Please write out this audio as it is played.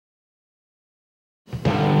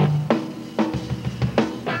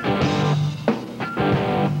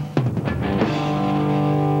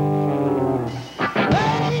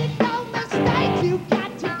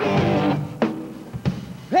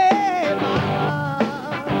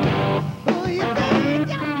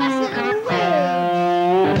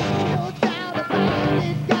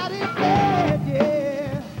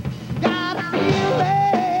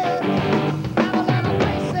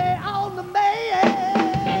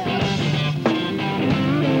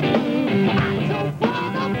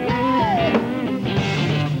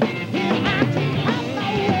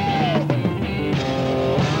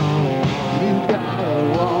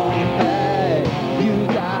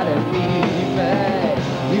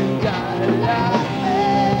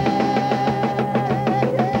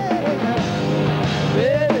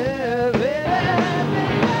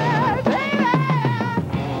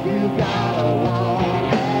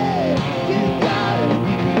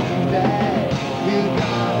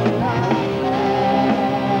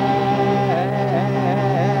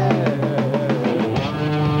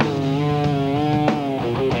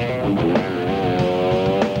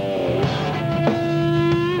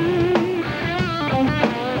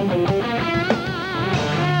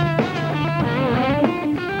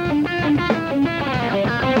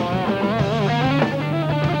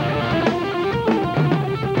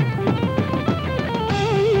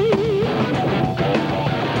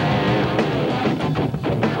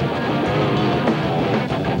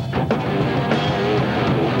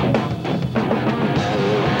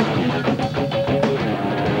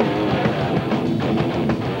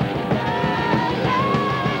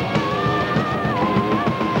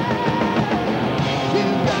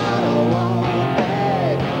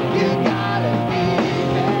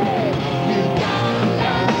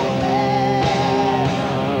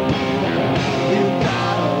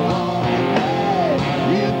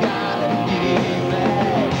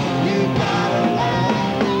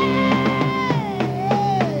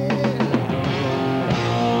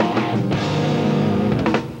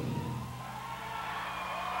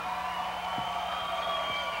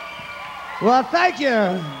Well, thank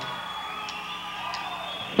you.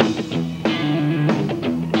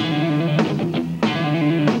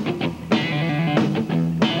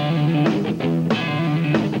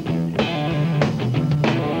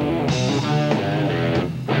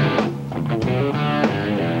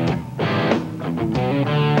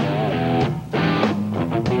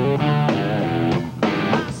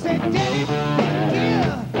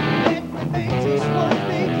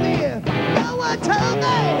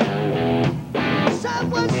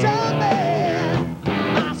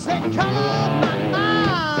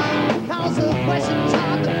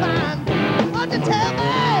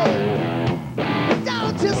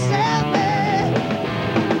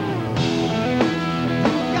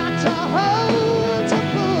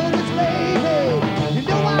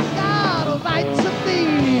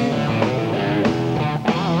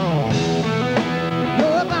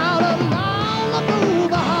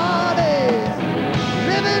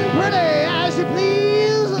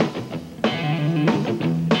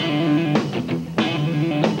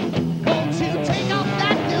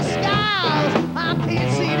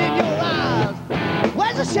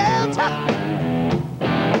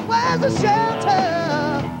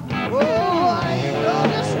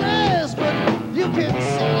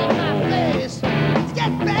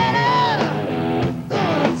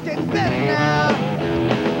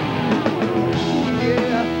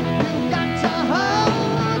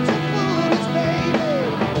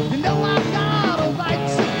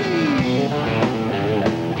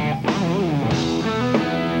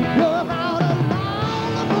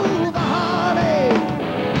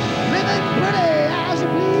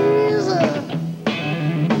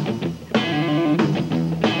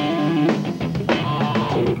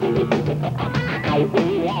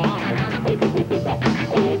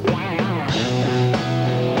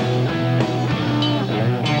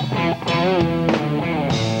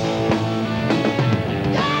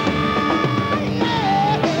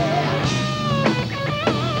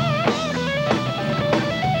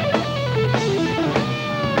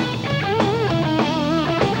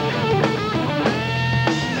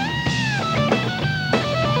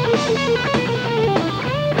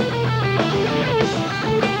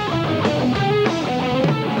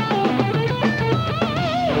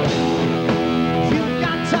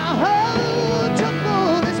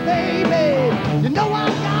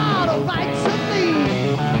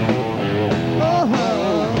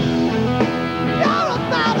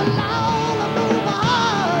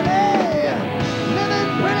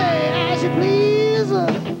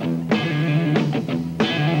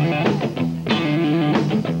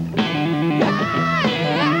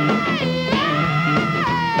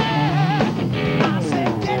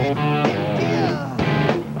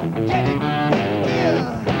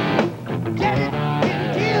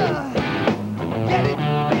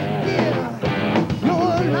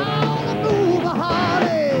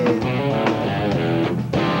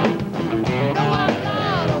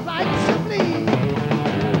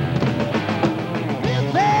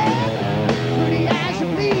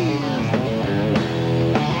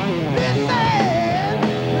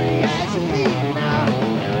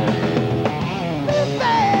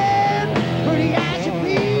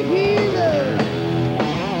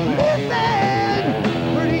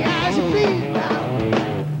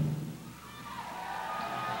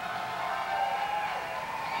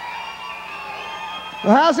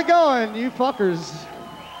 Well, how's it going, you fuckers?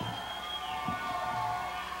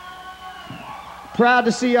 Proud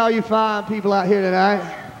to see all you fine people out here tonight.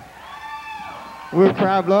 We're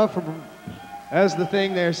Crowd Love from, as the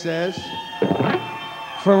thing there says,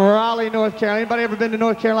 from Raleigh, North Carolina. Anybody ever been to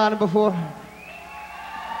North Carolina before?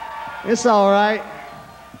 It's all right.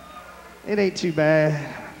 It ain't too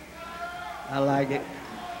bad. I like it.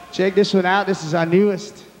 Check this one out. This is our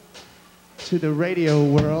newest to the radio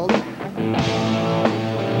world.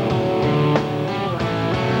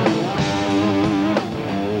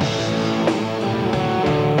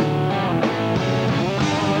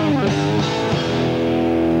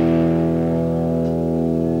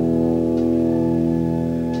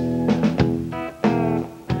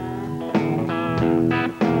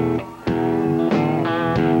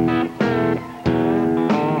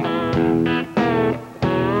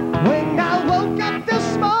 When I woke up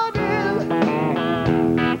this morning,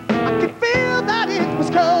 I could feel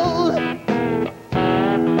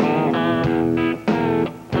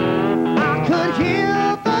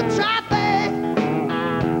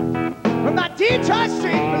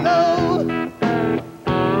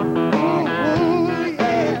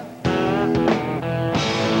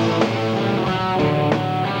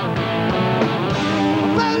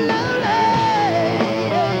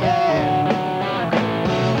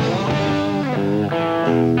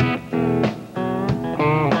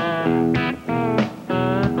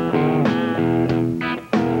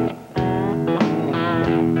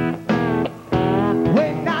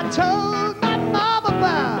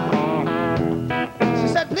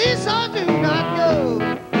please, I do not go.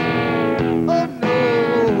 Oh no.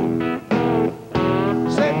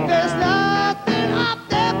 Said there's nothing up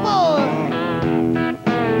there, boy,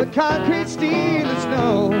 but concrete, steel, and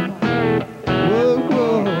snow. Whoa,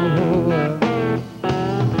 whoa.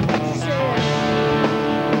 She said,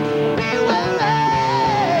 be away.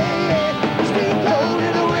 It's too cold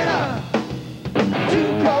in the winter. Too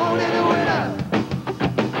cold in the winter.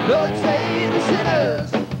 Lord save the sinners.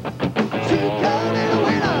 Too cold in the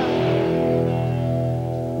winter.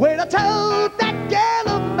 When I told that girl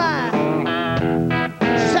of mine,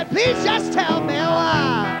 she said, please just tell me why.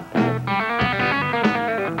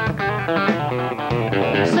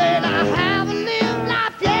 Said I haven't lived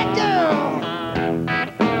life yet, girl,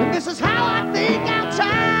 and this is how I think I'll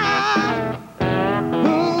try.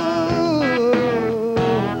 Ooh.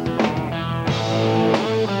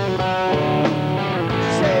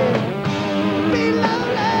 She said, be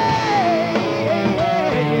lonely.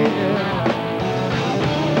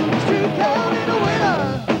 It's too cold in the winter.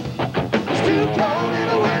 It's too cold in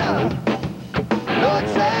the winter. Lord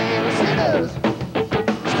save the sinners.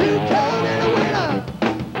 It's too cold in the winter.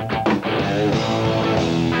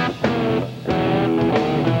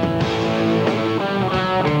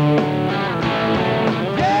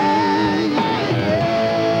 Yeah, yeah, yeah.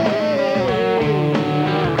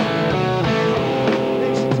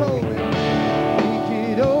 Then she told me, take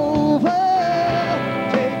it over,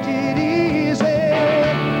 take it easy.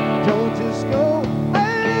 Don't just go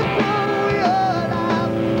and throw your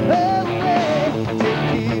life away.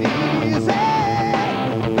 Take it easy,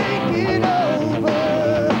 think it over.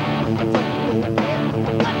 Don't forget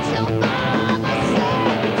what your mama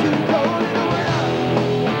said. Too cold in the winter,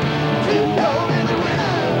 too cold in the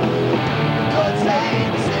winter. Lord save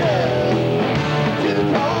the sinners. Too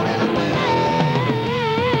cold in the winter.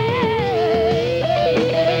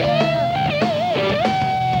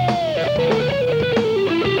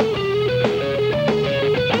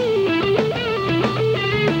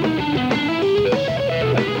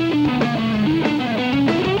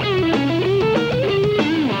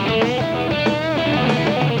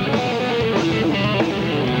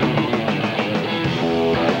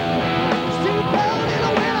 It's too cold in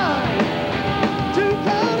the winter. Too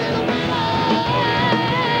cold in the winter.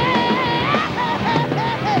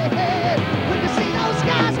 When you see those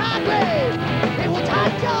skies high gray, it will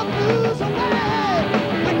take your blues away.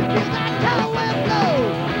 When you feel that cold wind blow,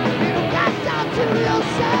 it will get down to your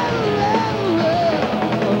soul.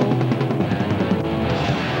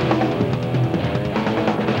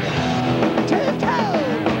 Too cold.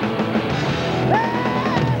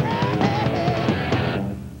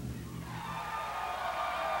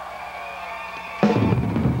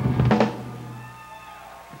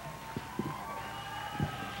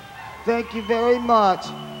 Thank you very much.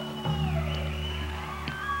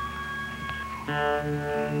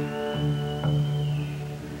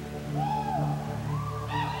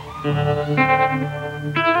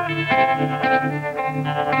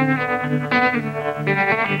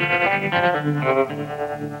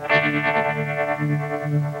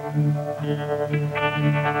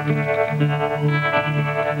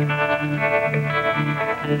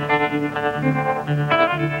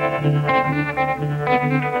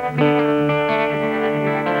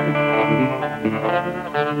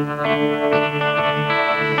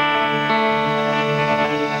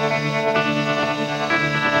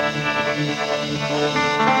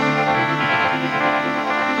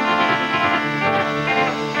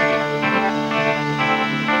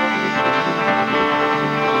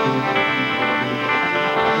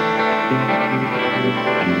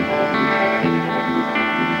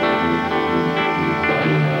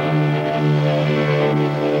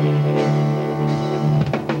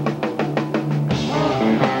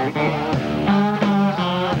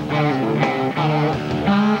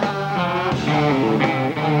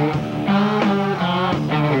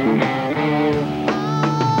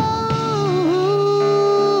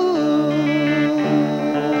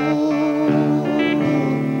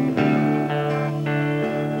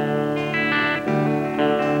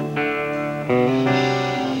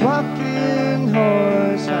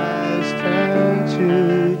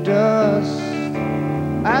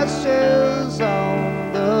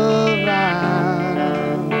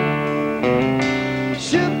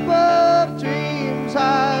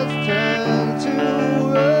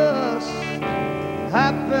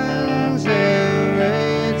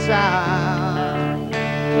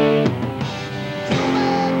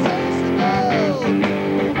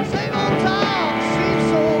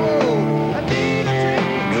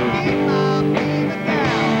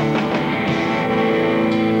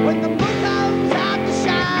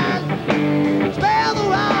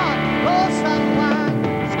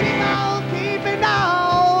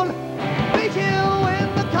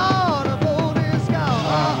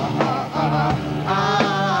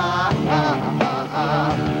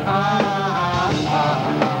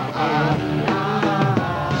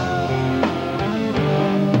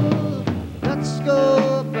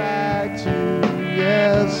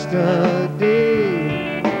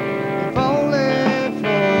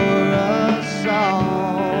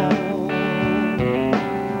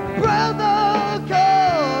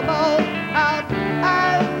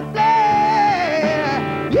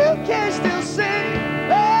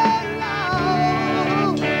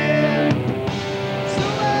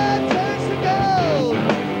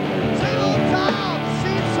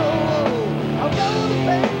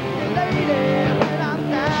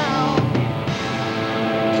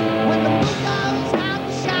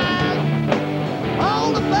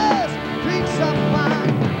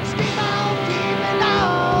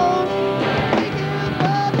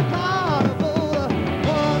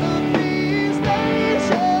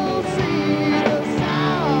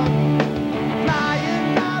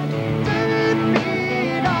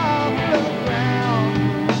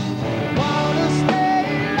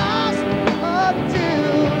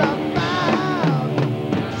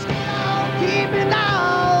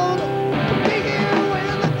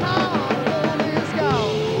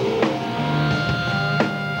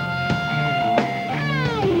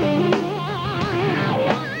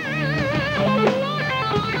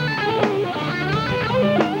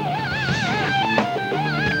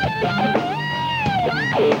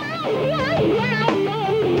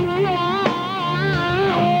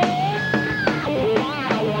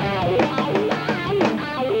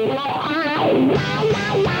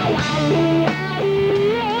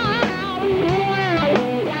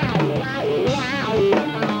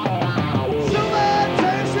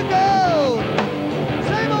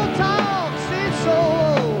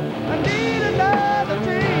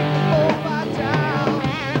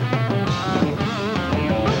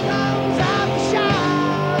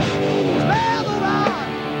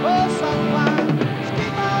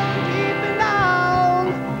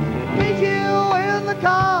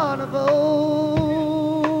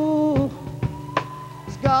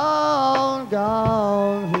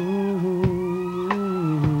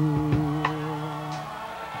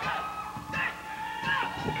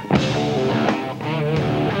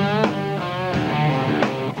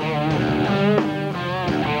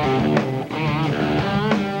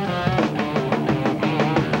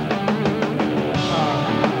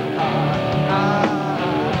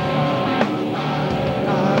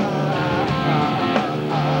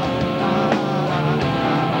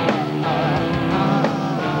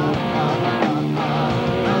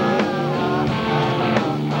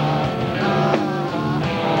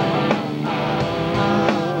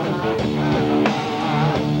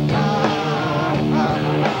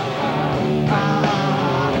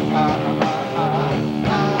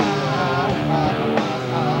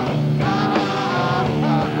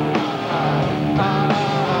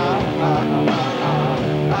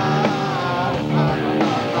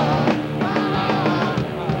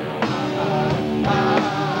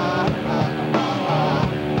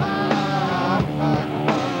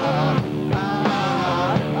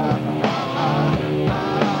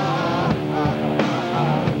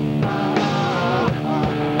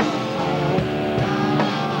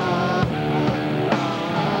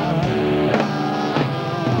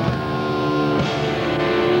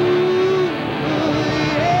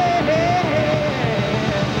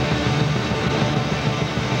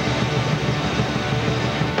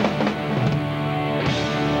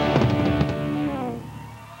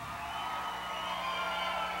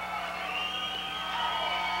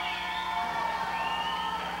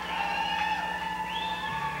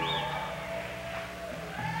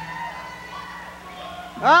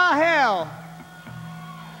 Ah, hell.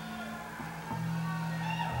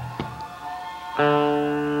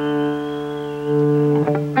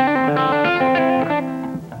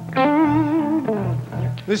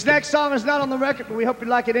 This next song is not on the record, but we hope you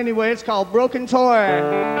like it anyway. It's called Broken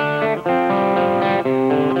Toy. Yeah.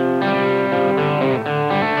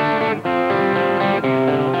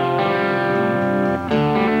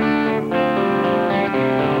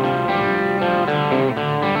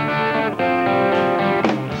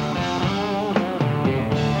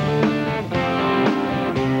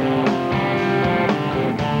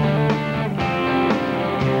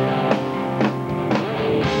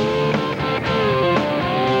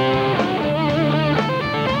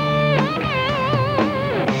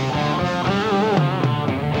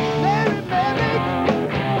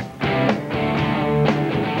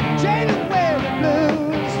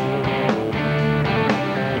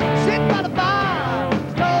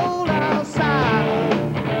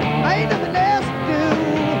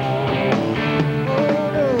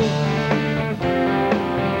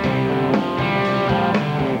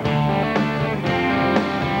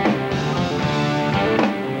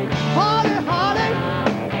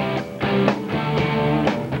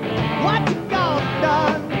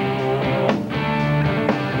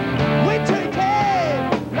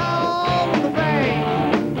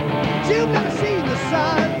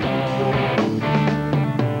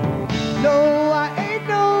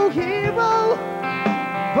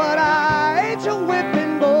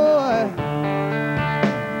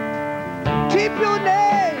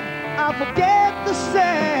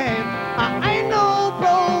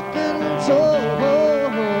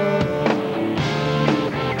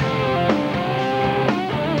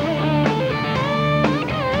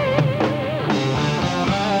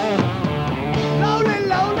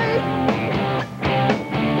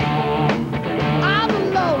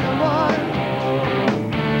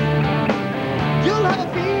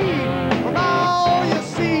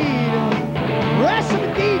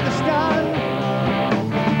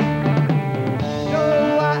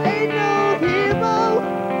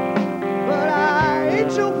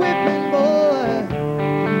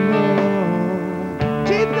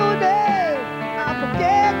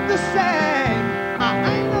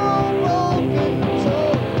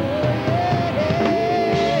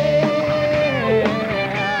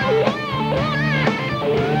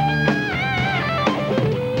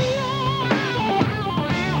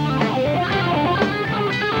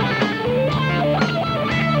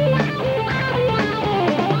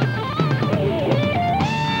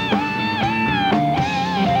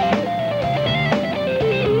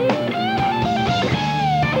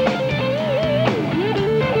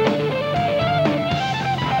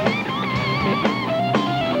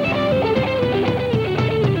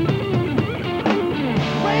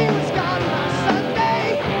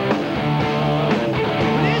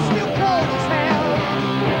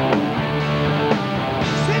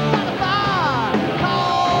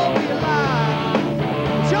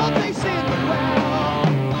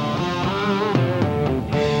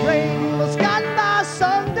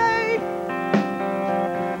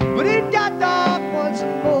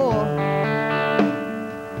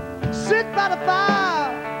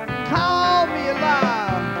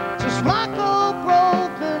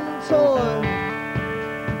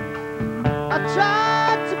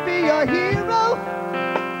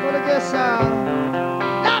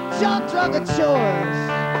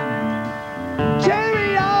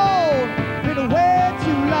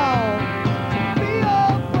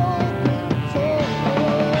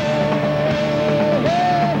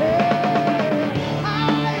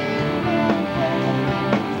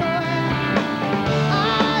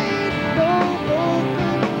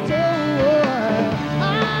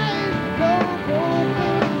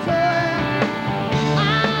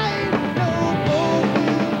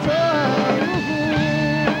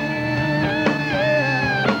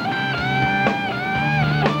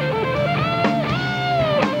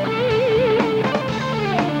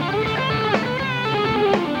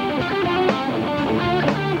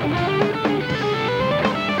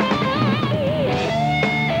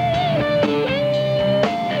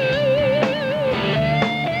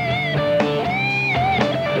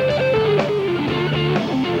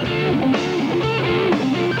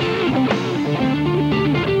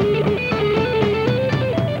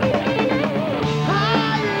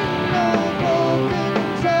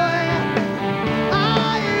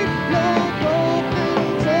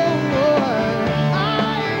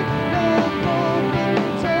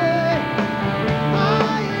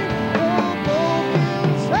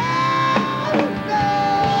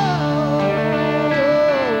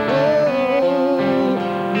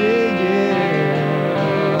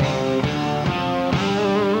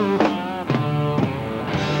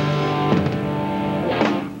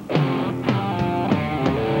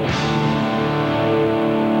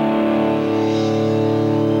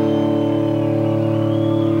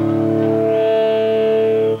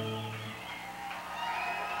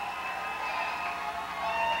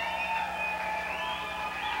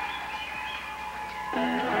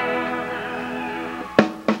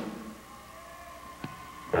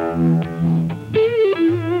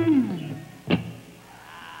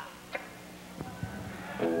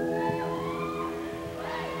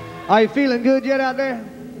 Are you feeling good yet out there?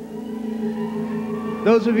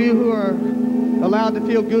 Those of you who are allowed to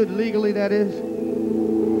feel good legally, that is.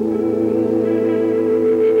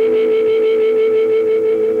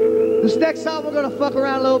 This next song we're gonna fuck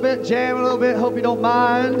around a little bit, jam a little bit, hope you don't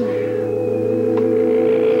mind.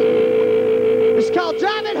 It's called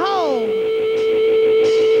Driving Home.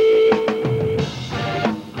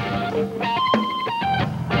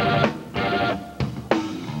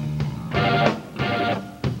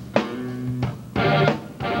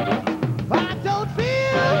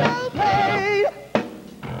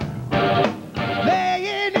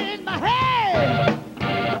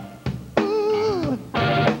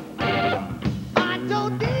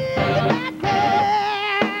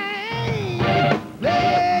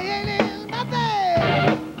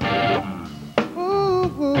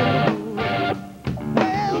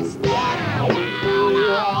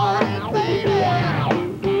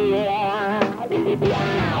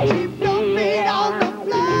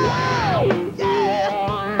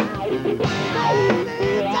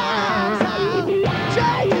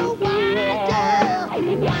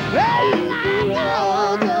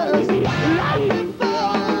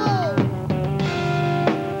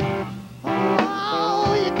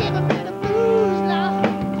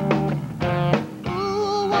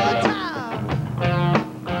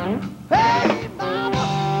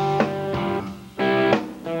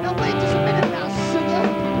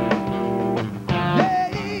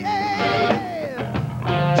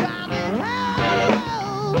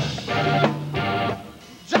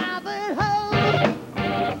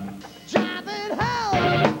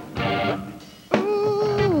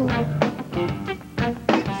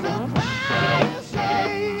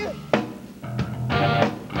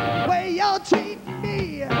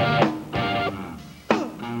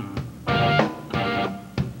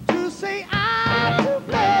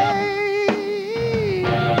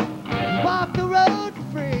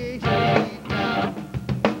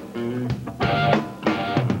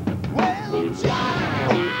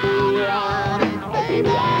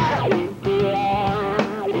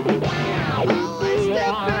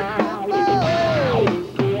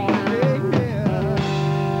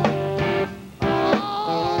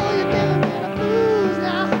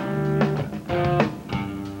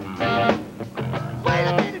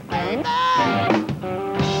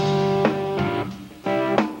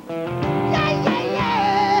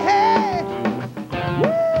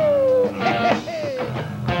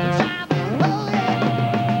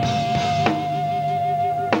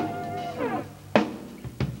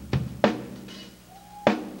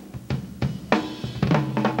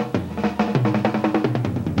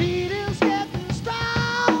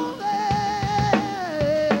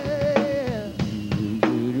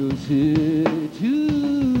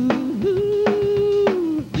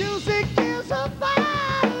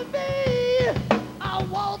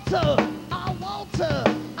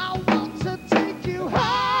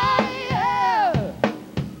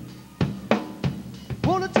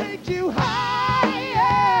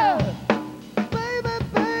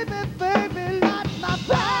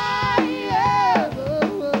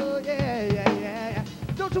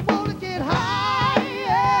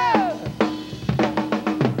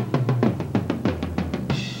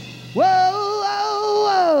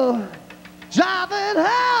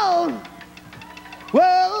 Whoa,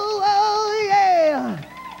 oh yeah,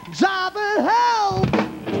 driving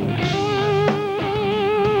home.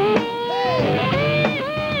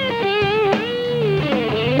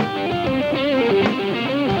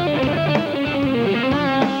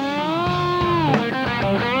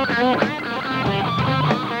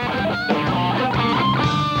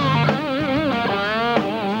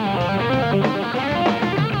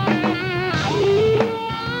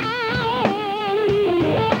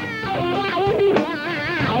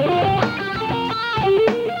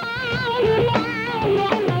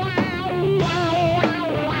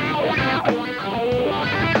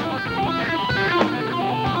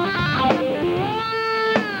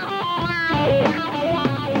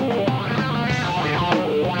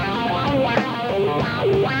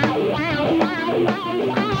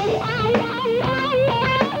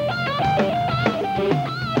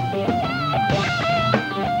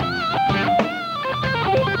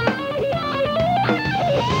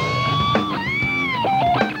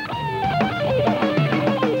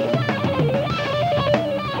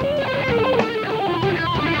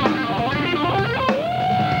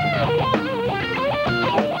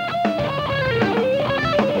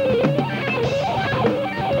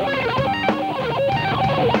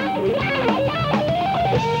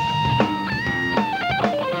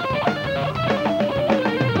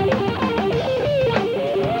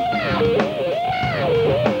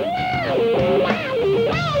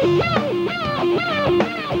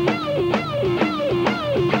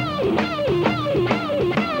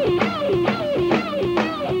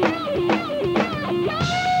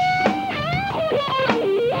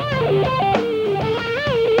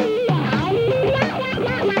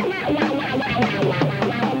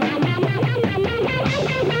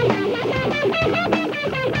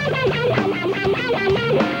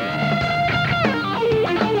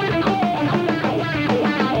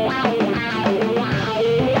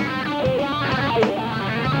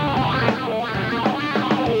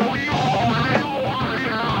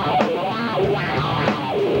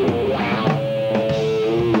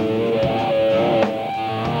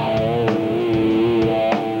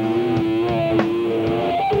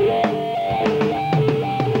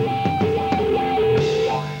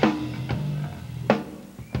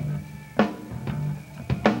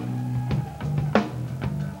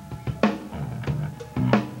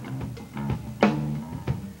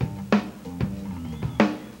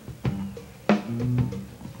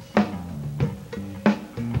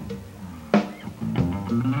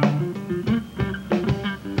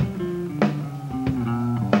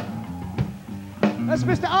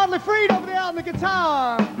 Mr. Oddly Freed over there on the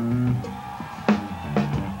guitar.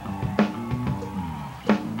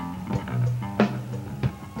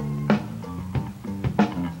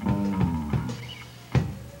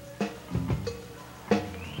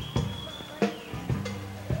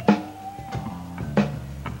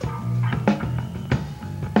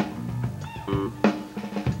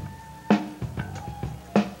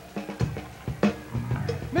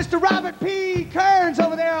 Mr. Robert P. Kearns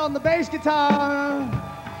over there on the bass guitar,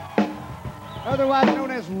 otherwise known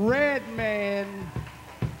as Red Man.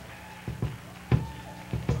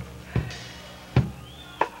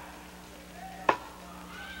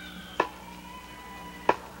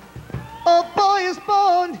 A boy is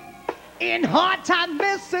born in Hard Time,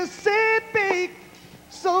 Mississippi,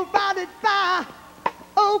 surrounded by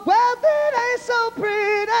a world that ain't so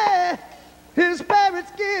pretty. His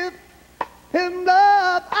parents give him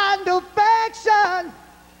love and affection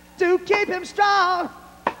to keep him strong,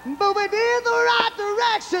 moving in the right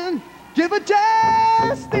direction. Give a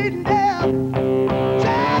just enough,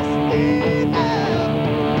 just enough.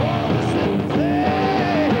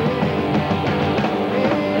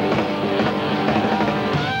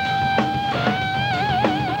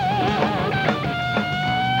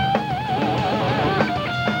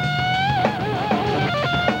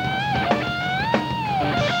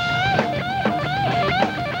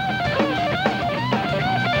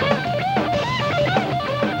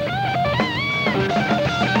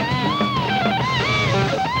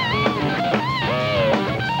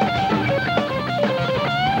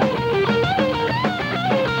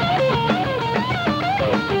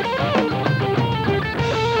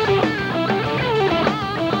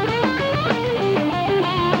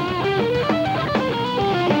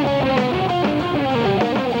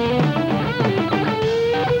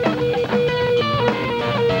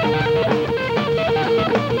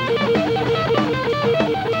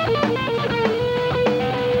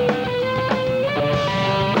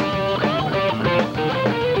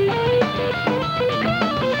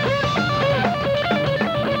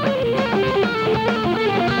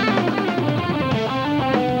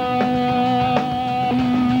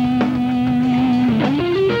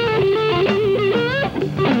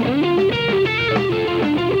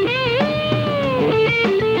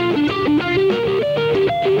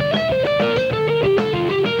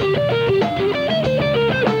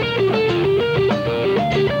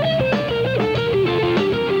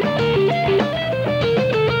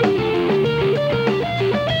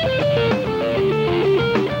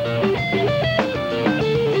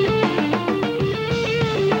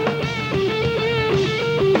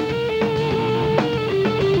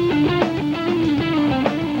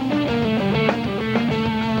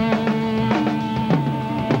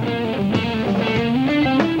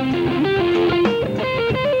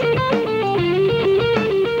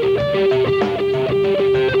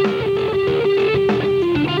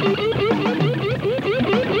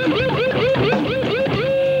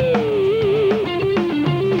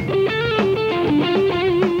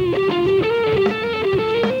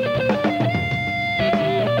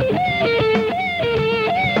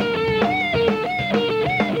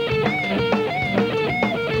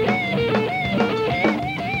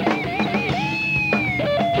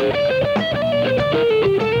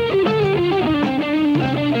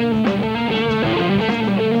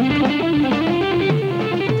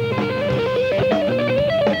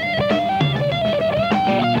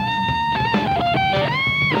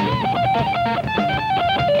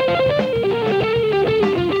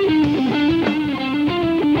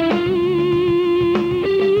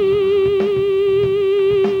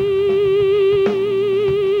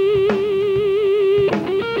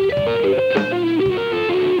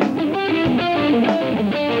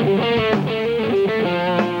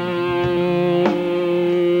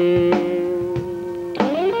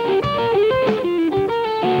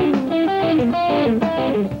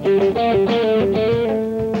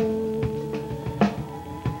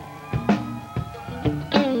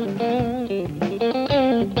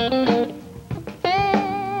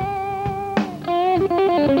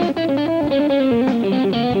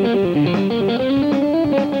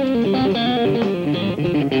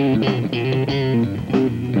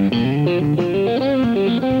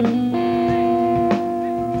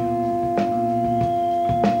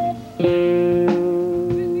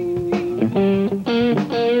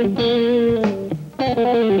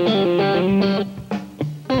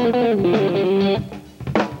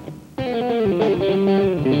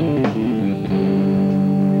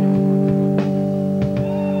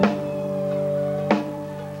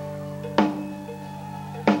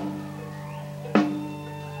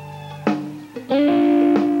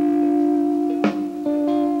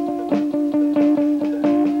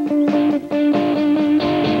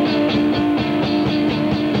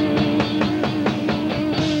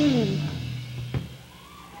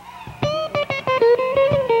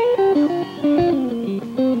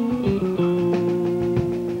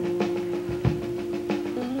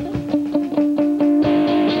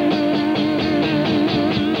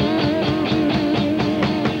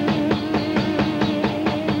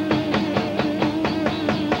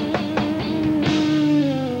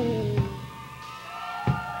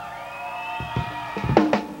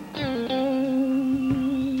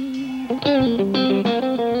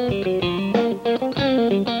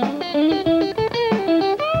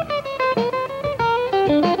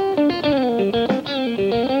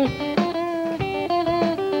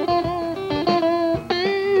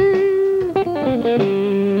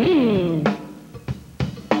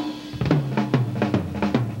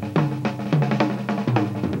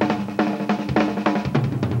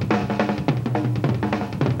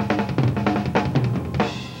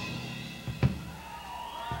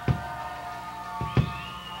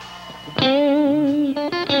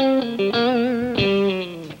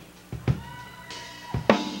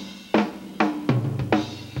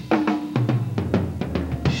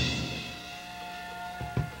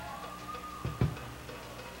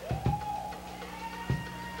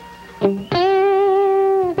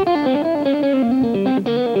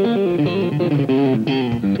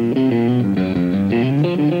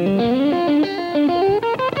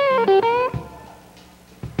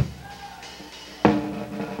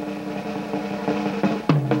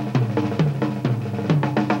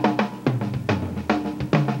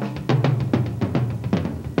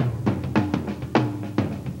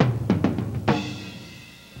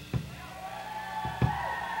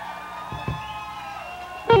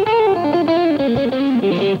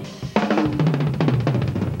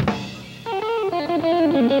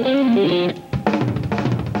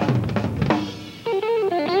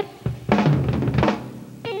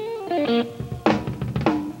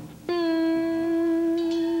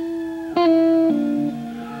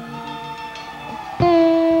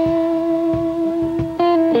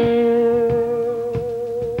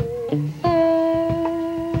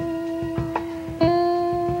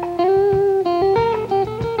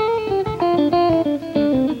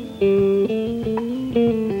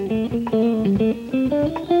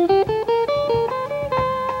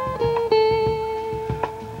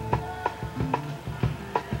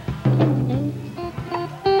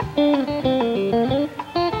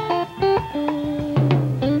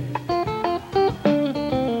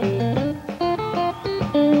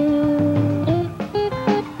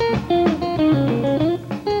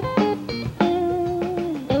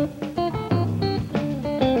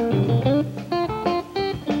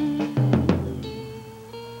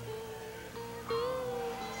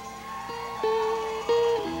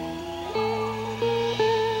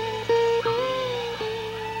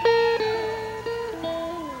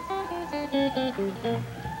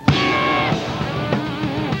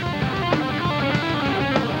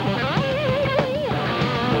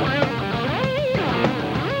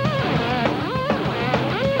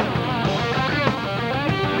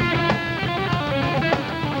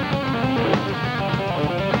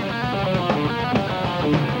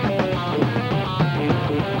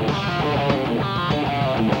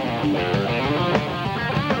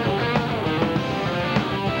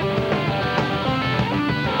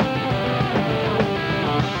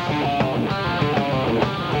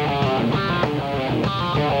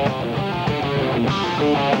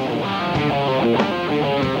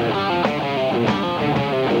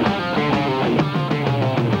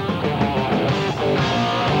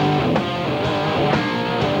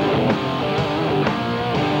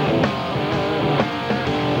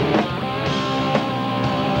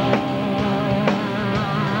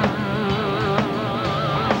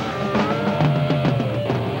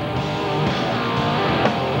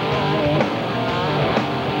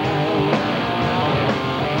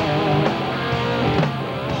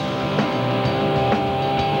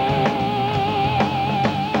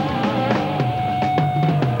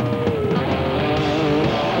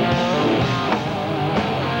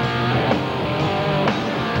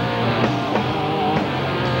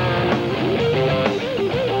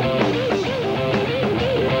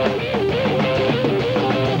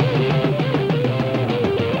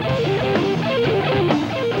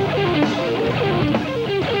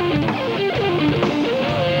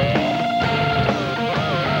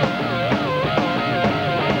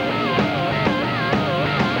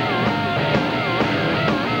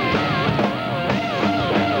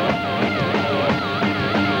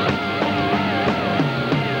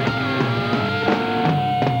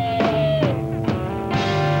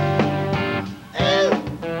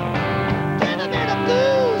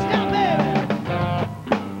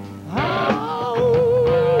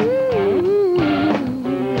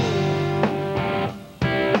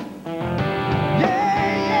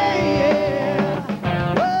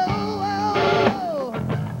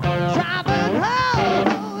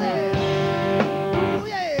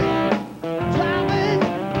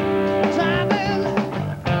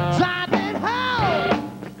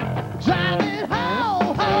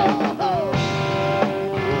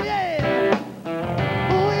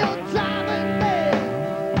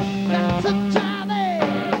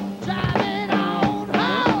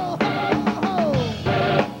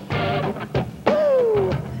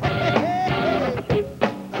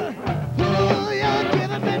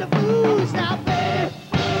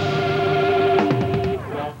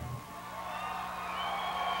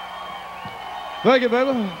 Thank you,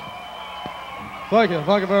 baby. Thank you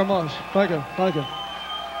very much. Thank you.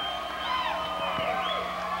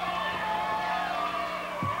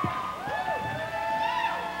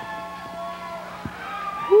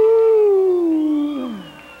 Woo.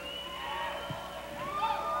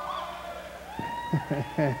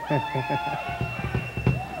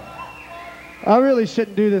 I really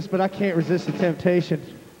shouldn't do this, but I can't resist the temptation.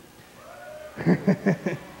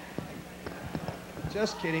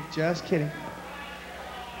 Just kidding.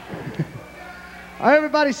 All right,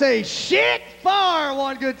 everybody say shit far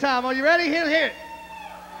one good time. Are you ready? Hear it.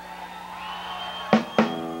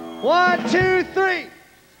 1, 2, 3.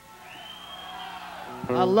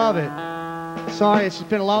 I love it. Sorry, it's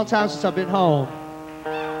been a long time since I've been home.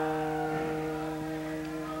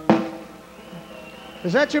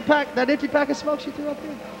 Is that your pack, that empty pack of smokes you threw up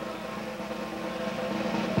there?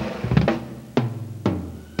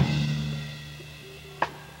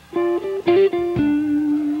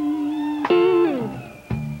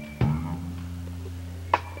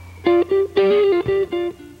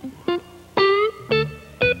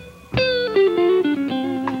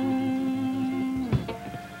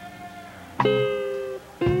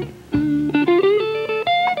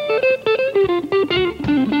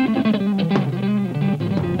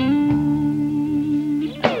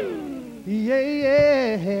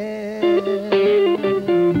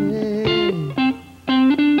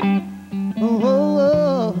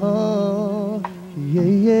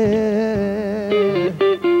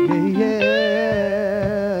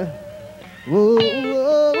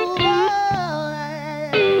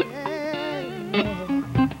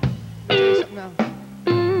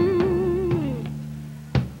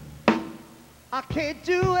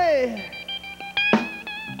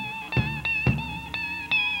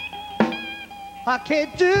 I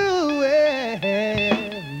can't do it.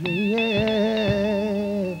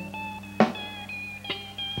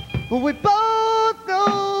 We both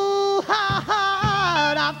know how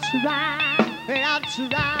hard I've tried, and I've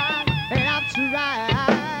tried, and I've tried.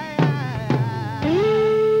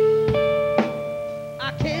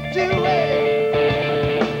 I can't do it.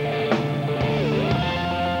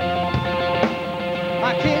 I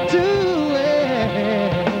can't do it.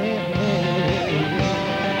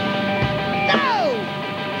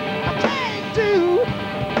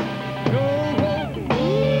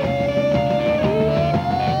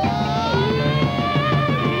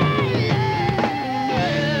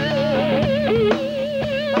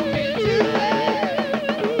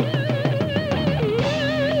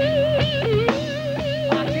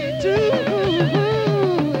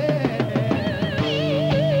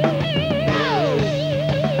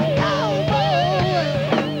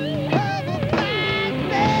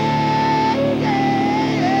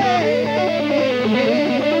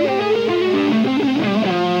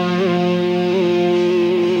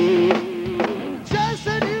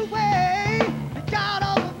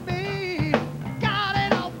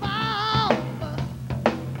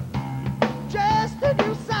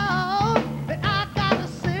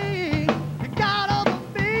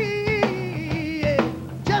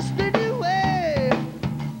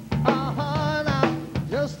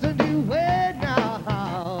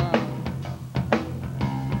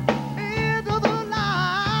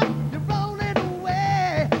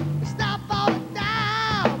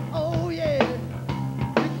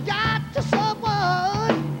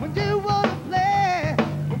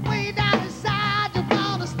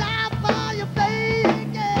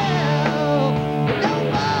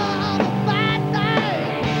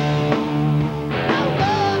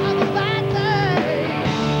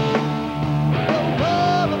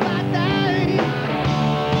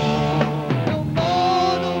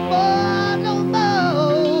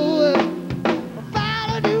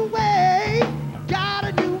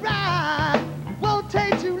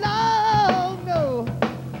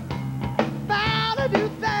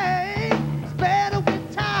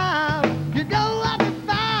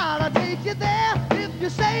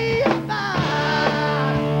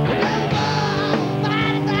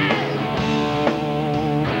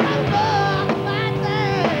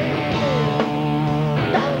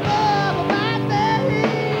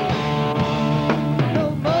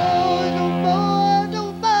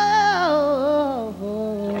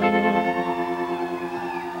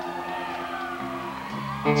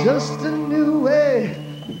 Just a new way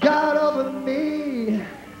got over me,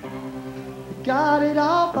 got it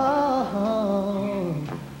all wrong.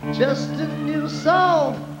 Just a new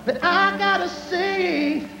song that I gotta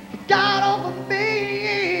sing, got over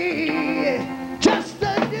me. Just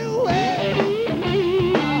a new way.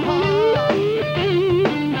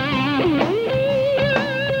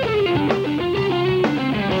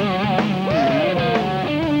 Woo!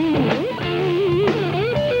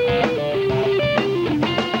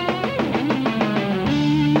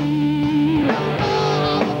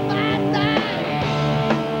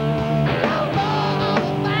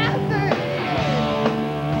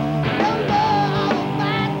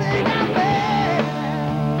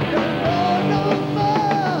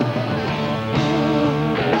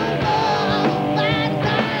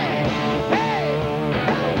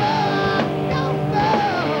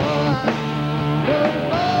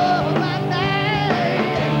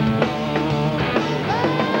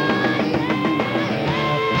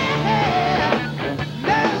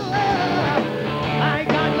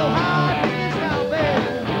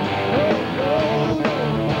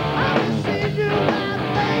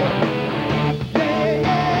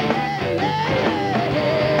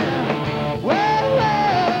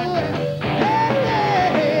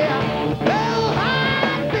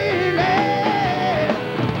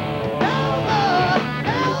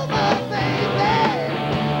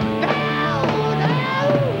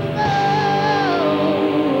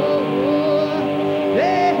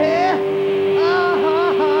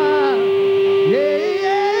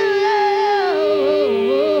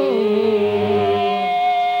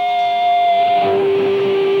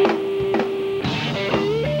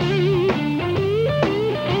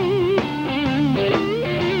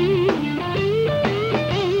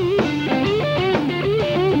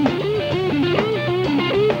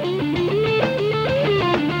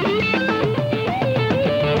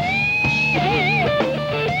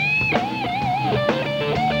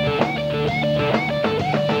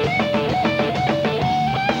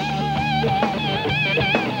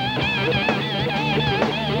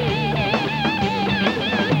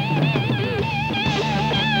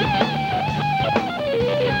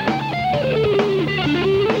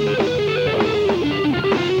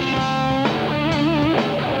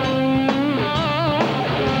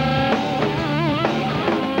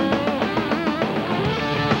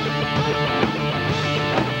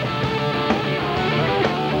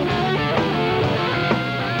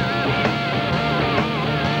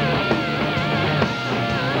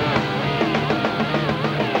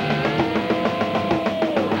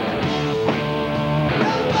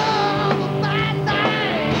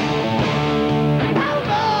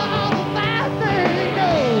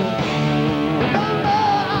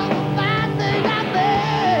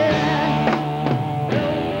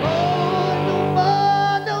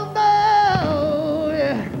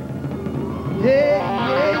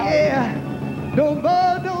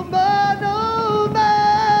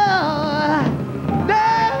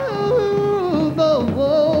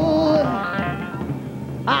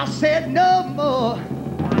 said no more.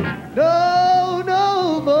 No,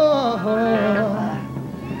 no more.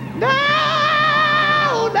 No,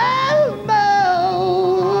 no more.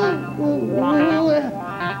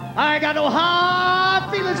 I ain't got no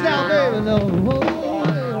hard feelings now, baby, no more.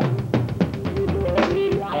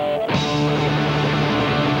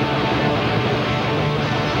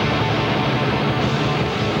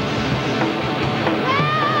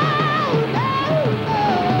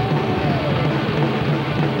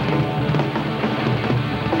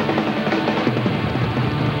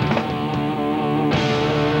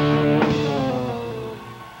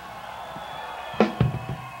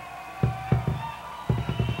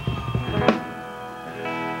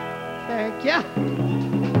 Thank you.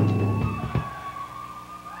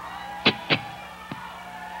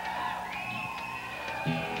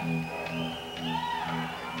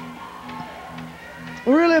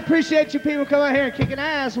 We really appreciate you people coming out here and kicking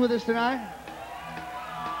ass with us tonight.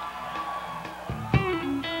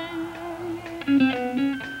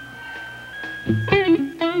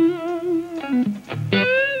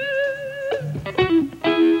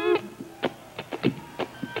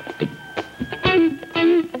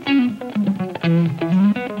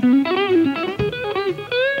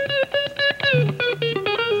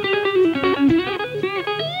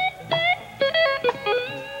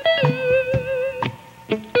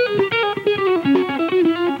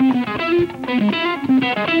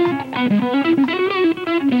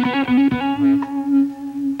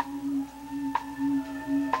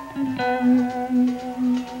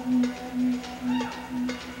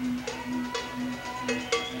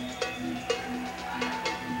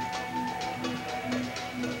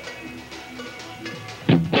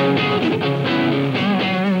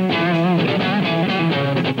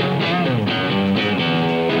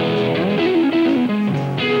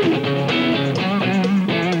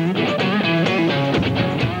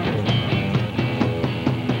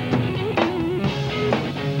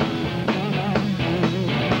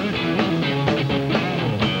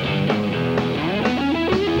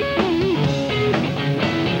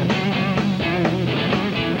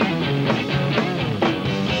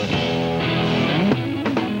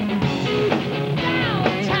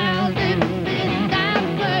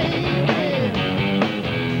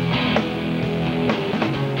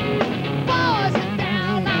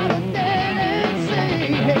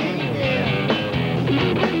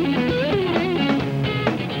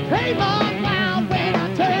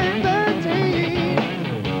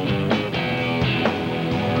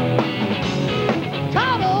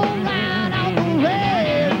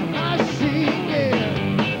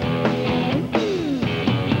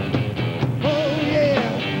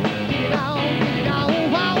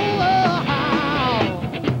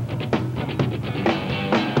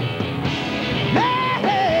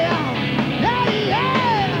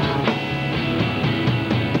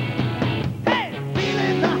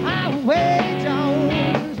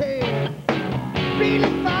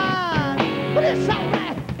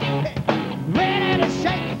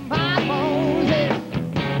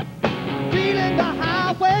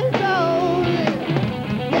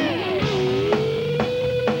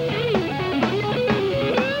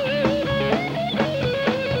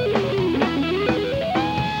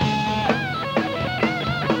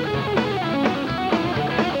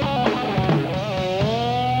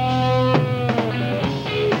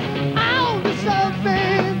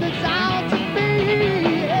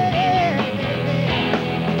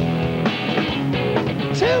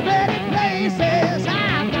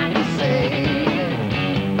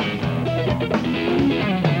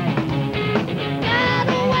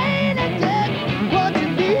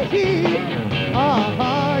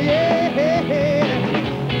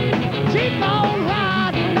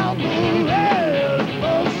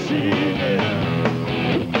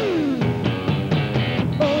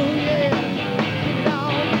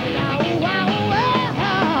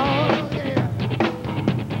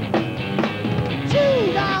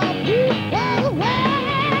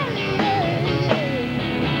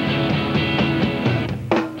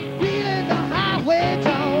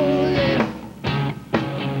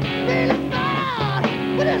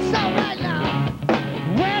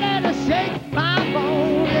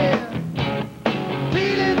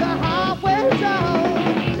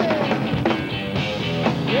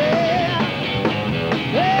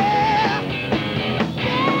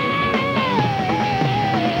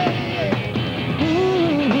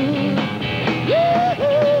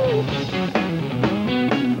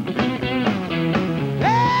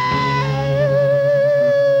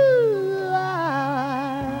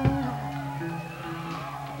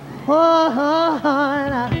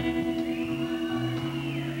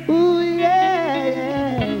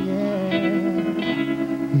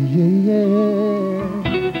 yeah.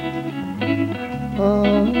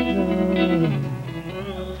 Oh, no.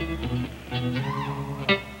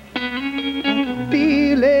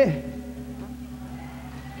 Feel it.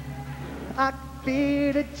 I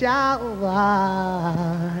feel it, child.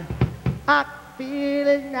 I feel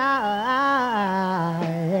it now.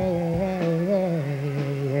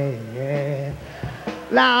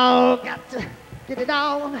 Now, got to get it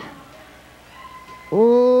on.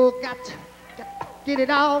 Oh, got to get it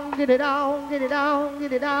on, get it on, get it on,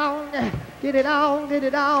 get it on, get it on, get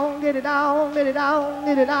it on, get it on, get it on,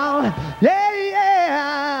 get it on. Yeah,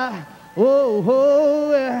 yeah. Oh,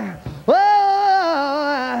 oh, oh,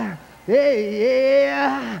 yeah,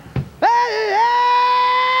 yeah. Hey, yeah.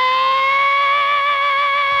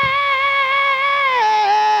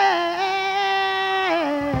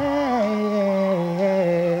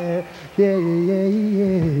 Yeah, yeah,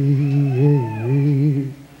 yeah, yeah.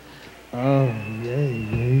 Oh, yeah,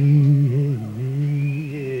 yeah, yeah,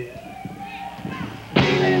 yeah.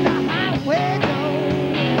 Feeling the highway zone.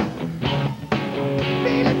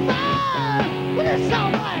 Feeling fine when it's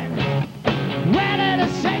all right. Ready to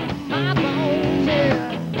shake my bones,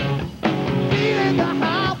 yeah. Feeling the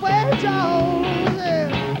highway zone, yeah.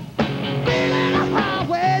 Feeling the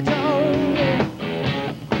highway zone, yeah.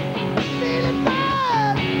 Feeling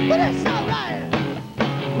fine when it's all right.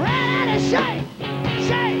 Ready to shake,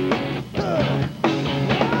 shake. Oh.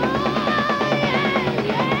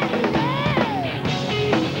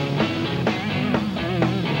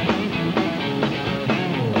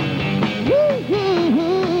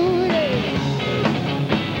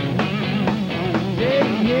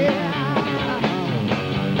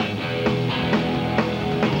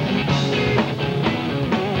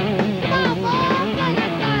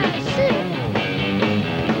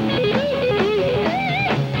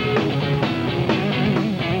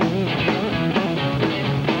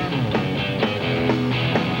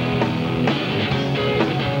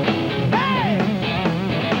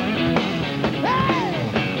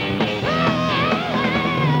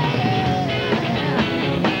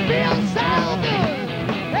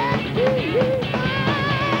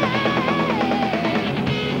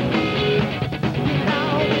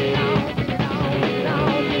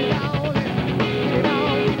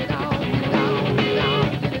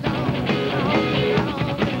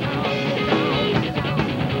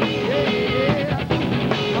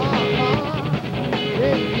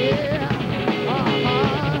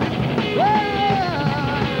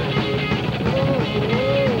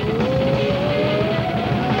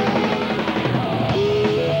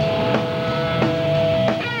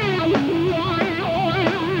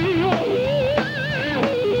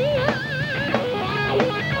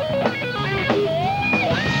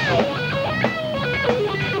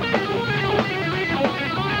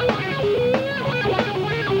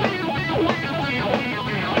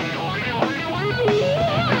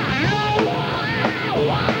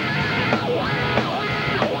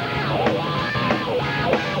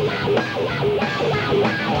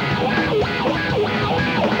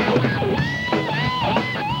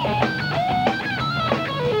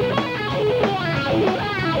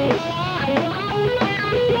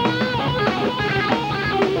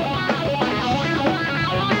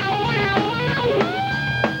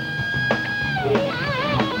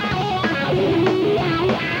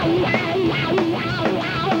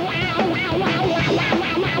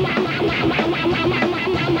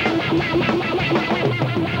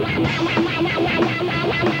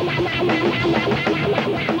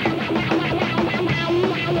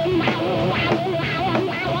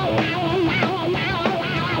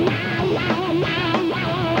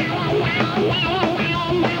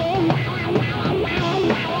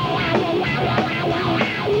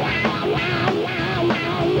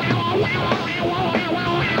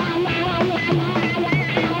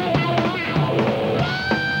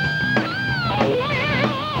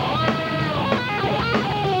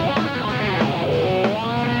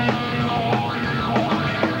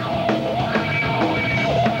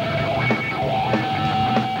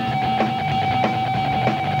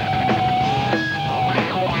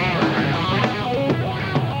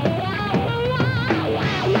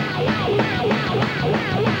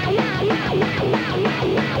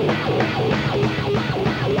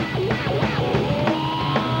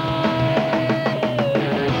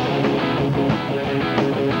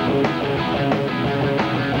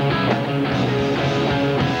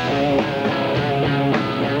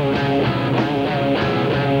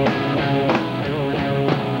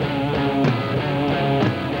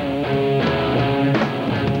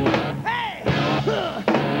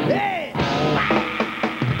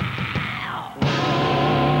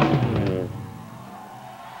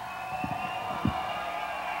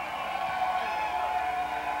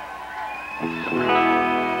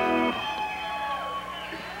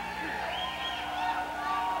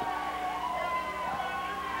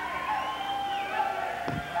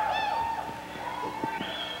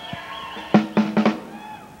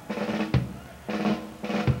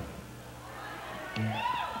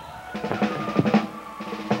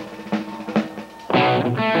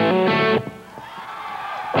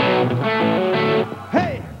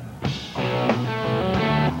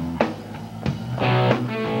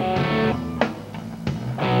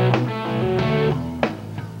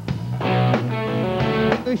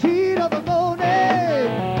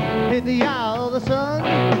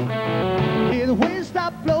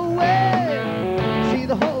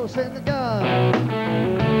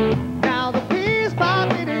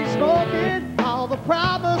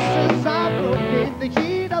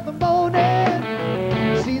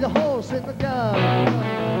 with the gun.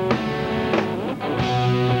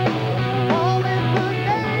 All in the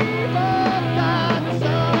name of God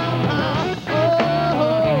somehow. Oh,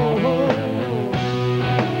 oh, oh.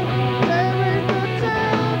 Tearing the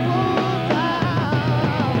temple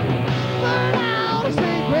down. Burn out the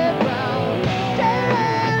sacred ground.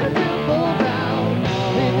 Tearing the temple down.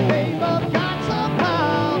 In the name of God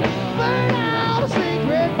somehow. Burn out the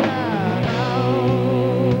sacred ground.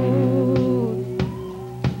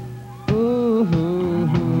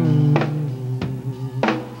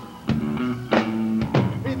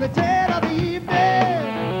 In the dead of the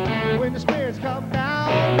evening, when the spirits come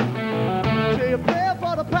down, say a prayer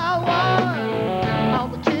for the proud one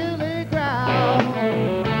on the killing ground.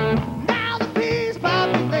 Now the peace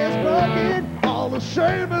perfectly is broken, all the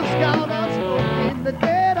shame is gone unspoken. In the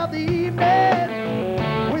dead of the evening,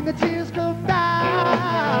 when the tears come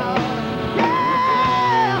down,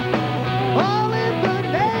 yeah, all in the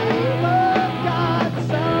name of God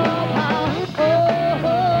somehow. Oh, oh,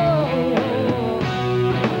 oh.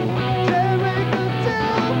 Tearing the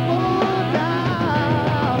temple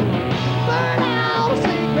down, burn out the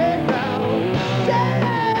sacred ground,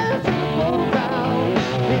 tearing the temple down,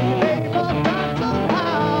 in the name of God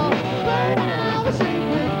somehow, burn out the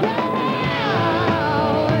sacred ground.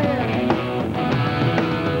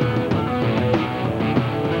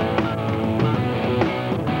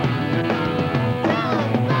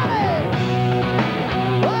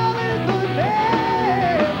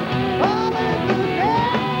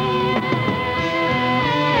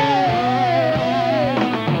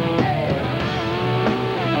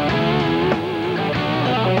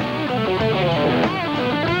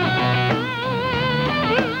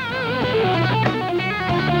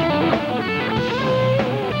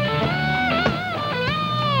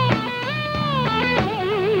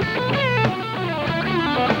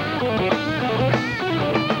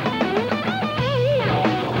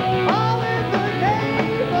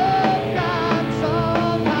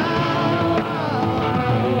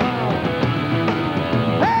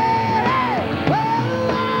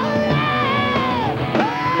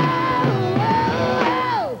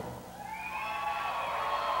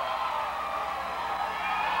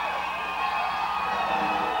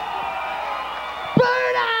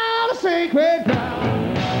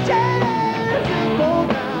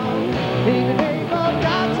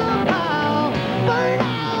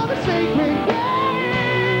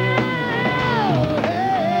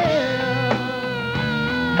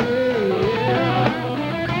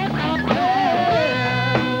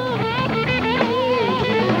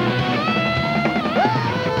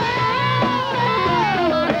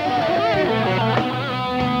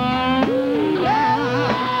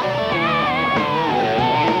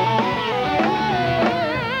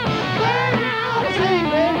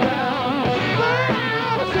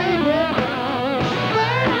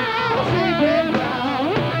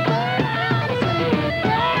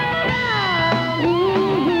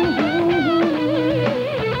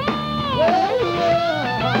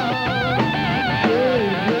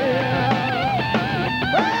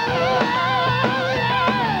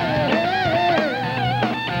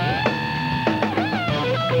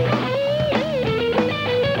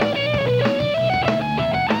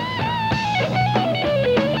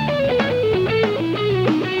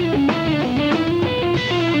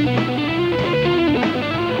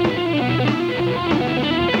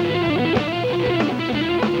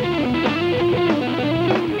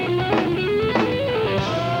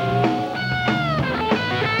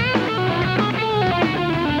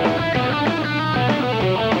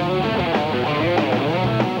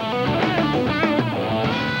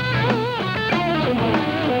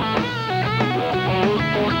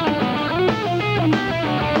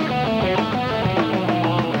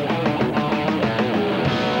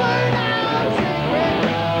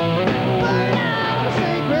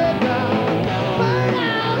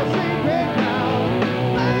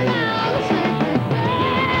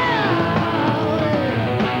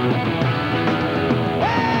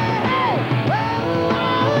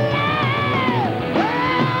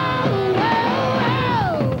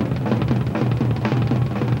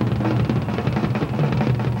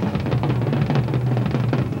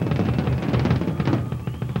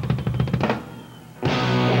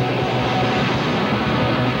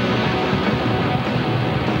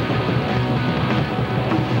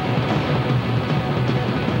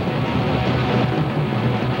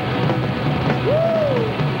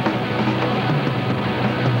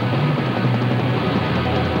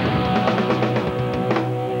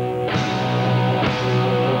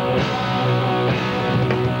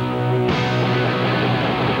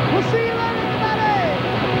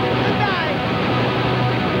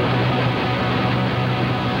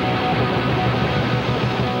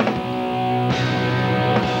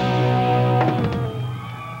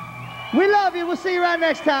 y'all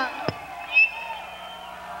next time.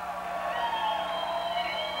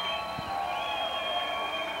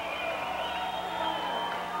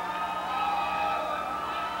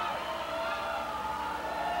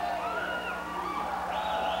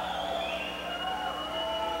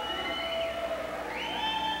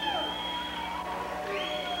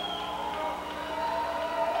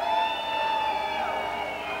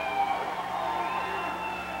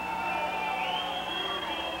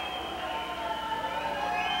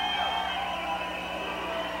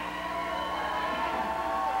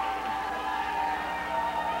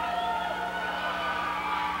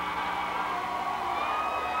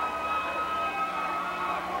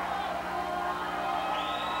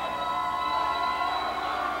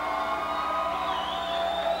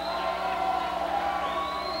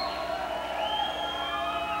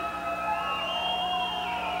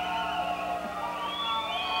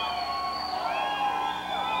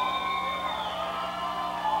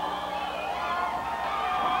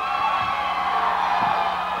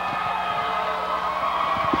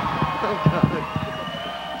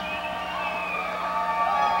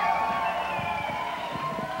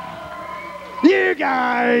 You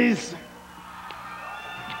guys.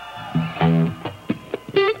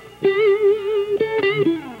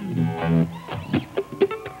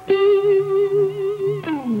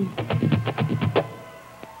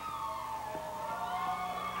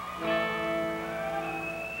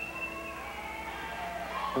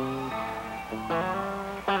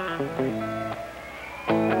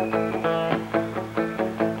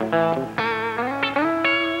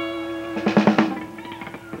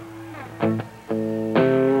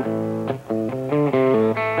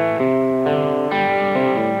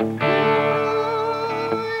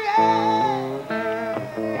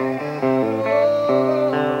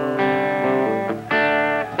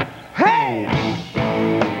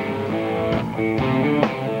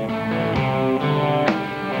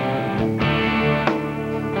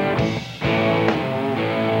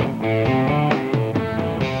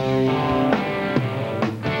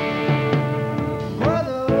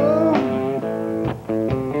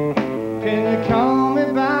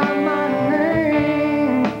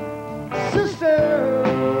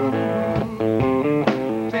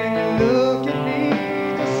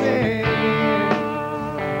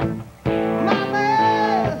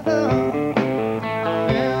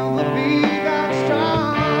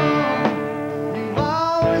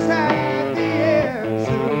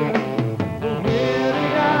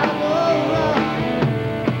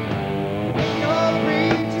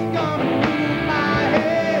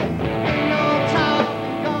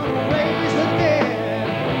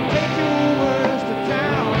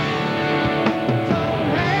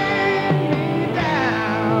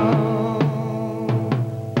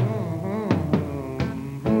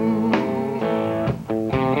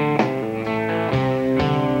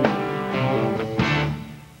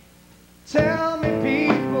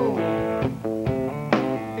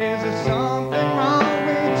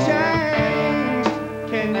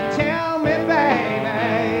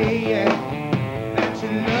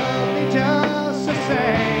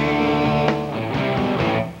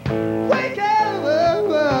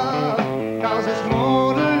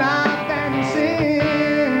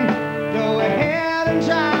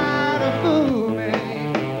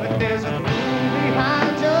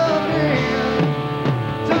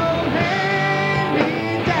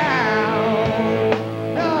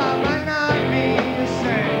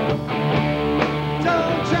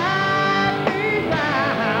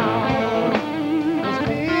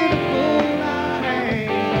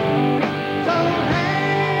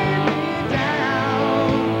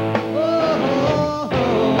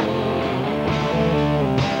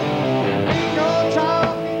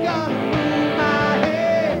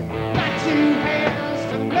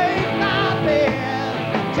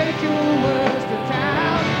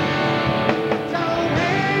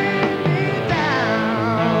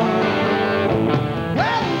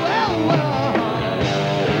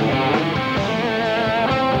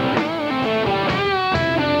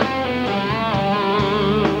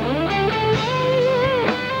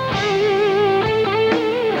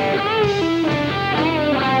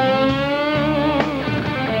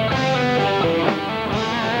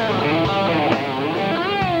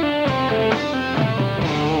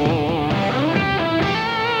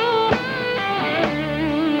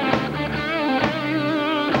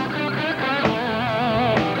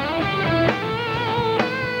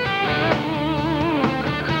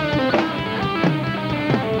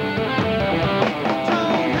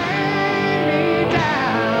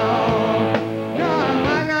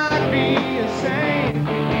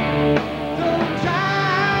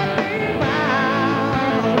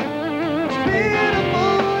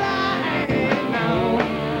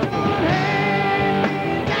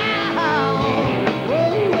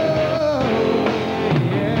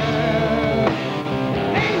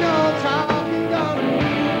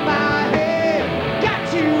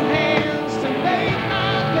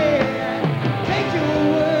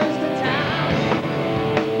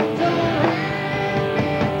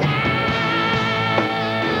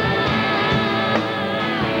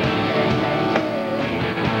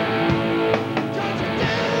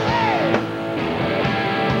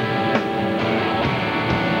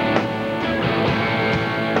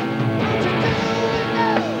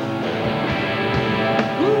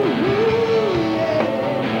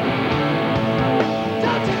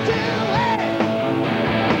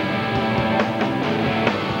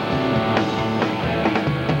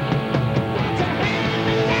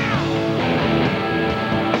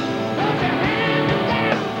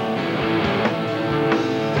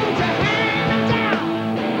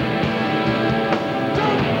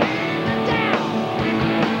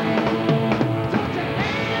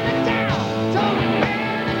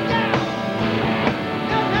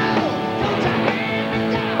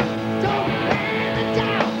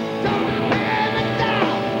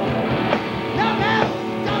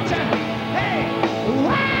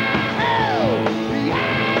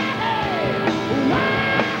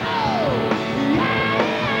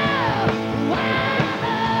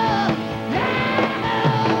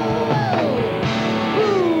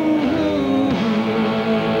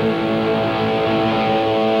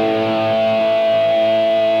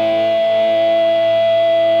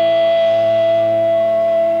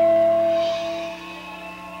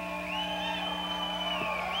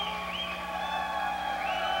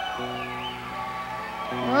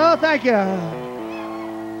 Oh, thank you. No,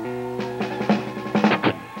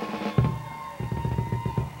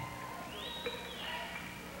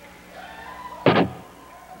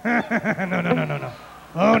 no, no, no, no.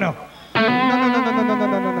 Oh, no. No, no, no, no, no, no,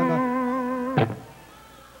 no, no, no, no.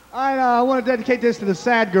 All right, I want to dedicate this to the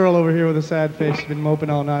sad girl over here with a sad face. She's been moping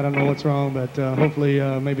all night. I don't know what's wrong, but hopefully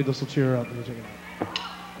maybe this will cheer her up. Let me check it out.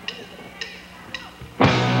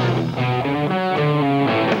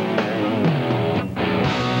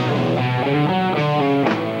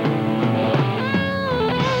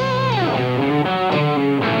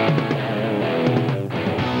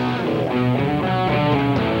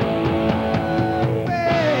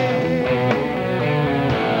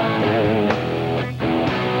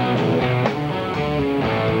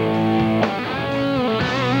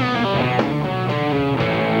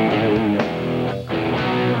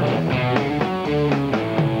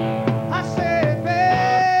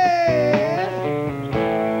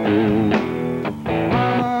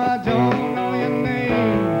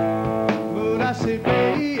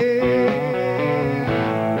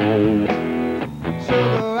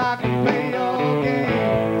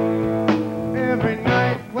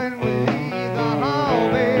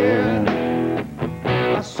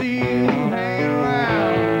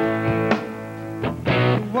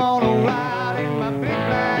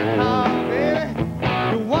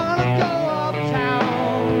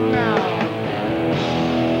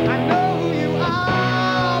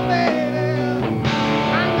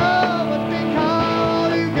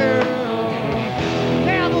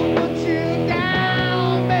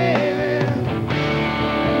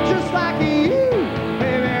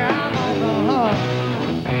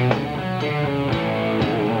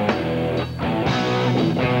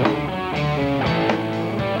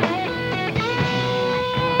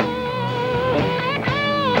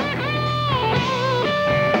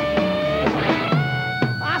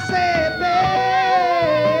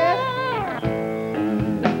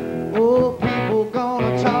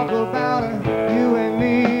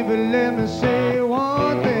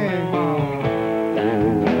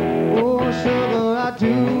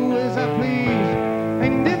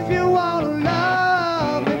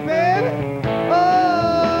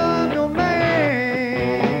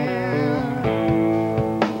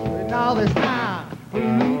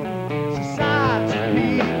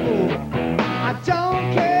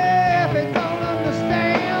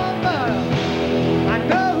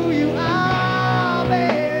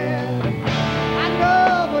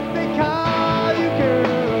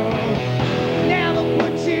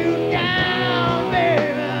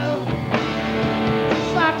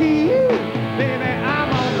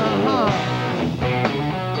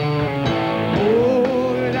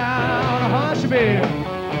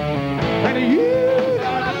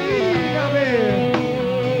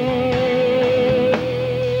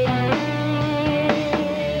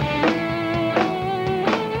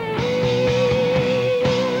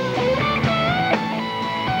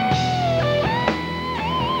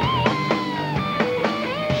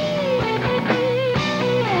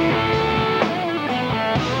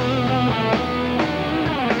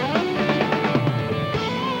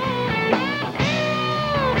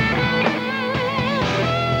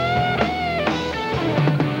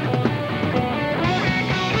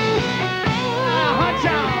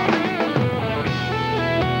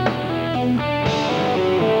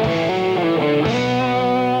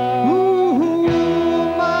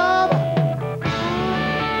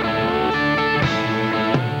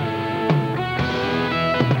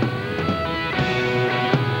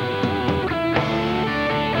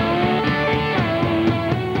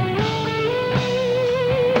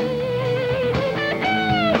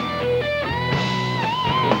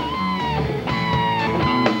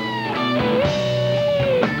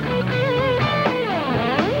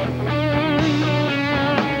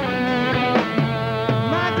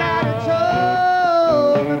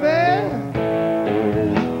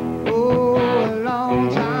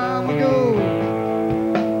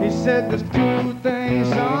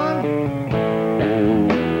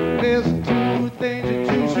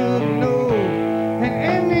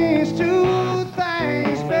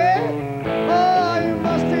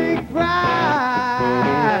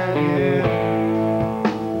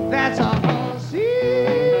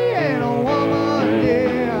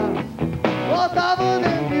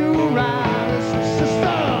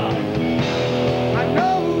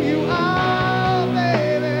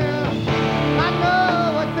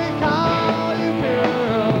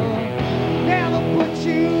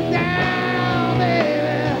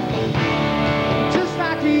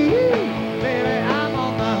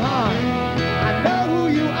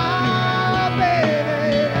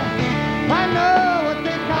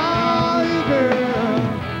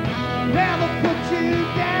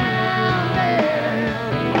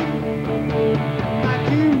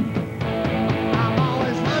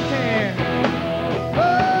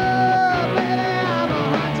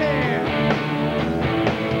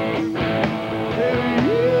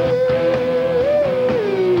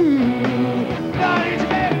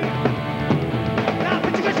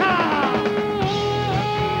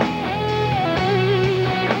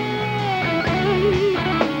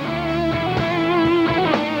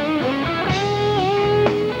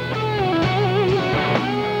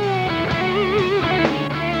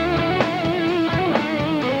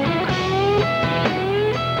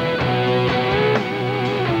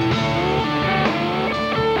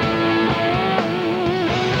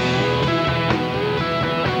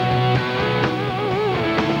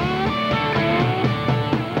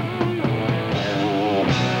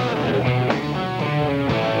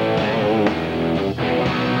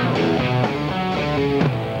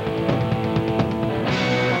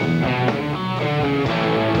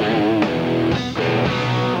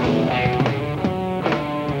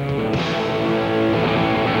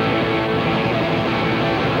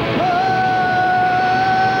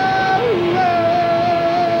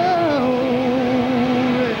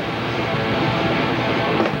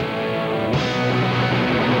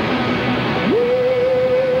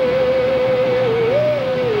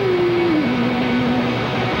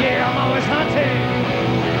 I'm always hunting.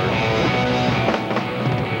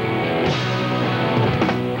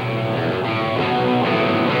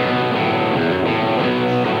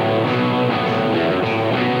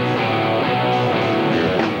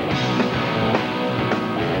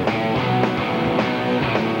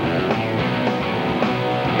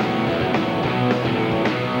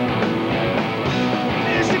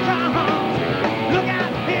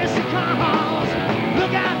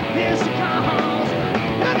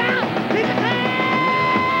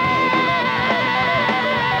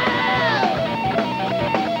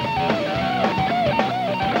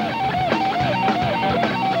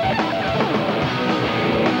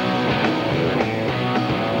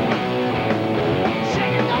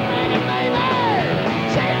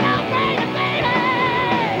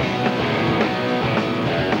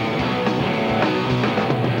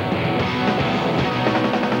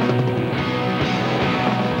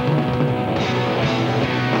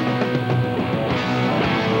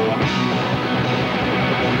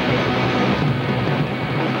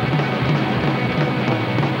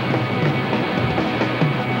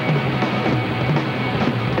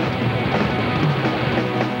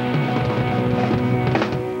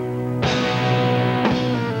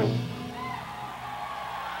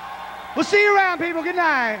 We'll see you around, people. Good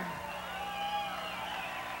night.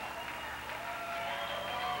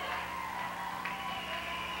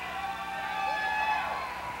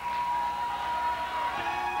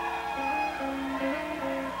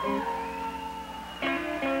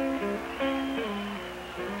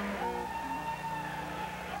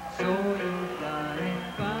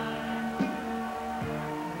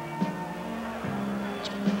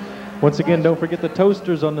 Once again, don't forget the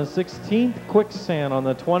Toasters on the 16th, Quicksand on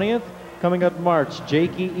the 20th. Coming up March,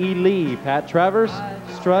 Jakey E. Lee, Pat Travers,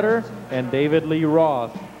 Strutter, and David Lee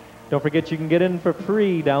Roth. Don't forget you can get in for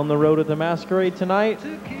free down the road at the Masquerade tonight.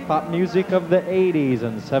 Pop music of the 80s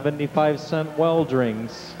and 75-cent well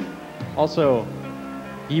drinks. Also,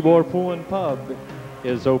 Ybor Pool and Pub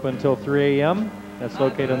is open till 3 a.m. That's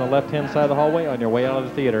located on the left-hand side of the hallway on your way out of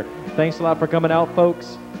the theater. Thanks a lot for coming out,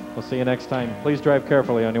 folks. We'll see you next time. Please drive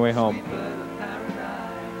carefully on your way home.